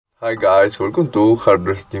Hi guys, welcome to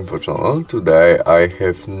HardReset.Info channel. Today I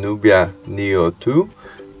have Nubia Neo 2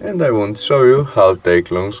 and I want to show you how to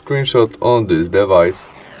take long screenshot on this device.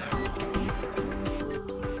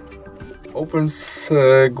 Opens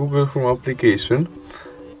Google Chrome application.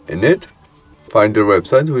 In it, find your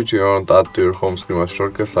website which you want to add to your home screen as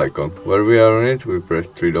shortcut icon. Where we are on it, we press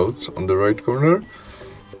three dots on the right corner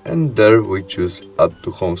and there we choose add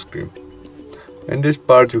to home screen. In this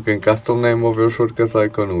part you can custom name of your shortcut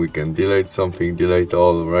icon, we can delete something, delete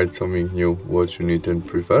all, write something new, what you need and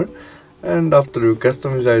prefer. And after you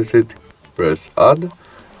customize it, press add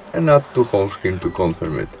and add to home screen to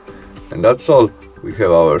confirm it. And that's all, we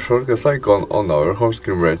have our shortcut icon on our home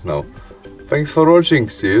screen right now. Thanks for watching,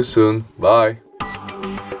 see you soon, bye!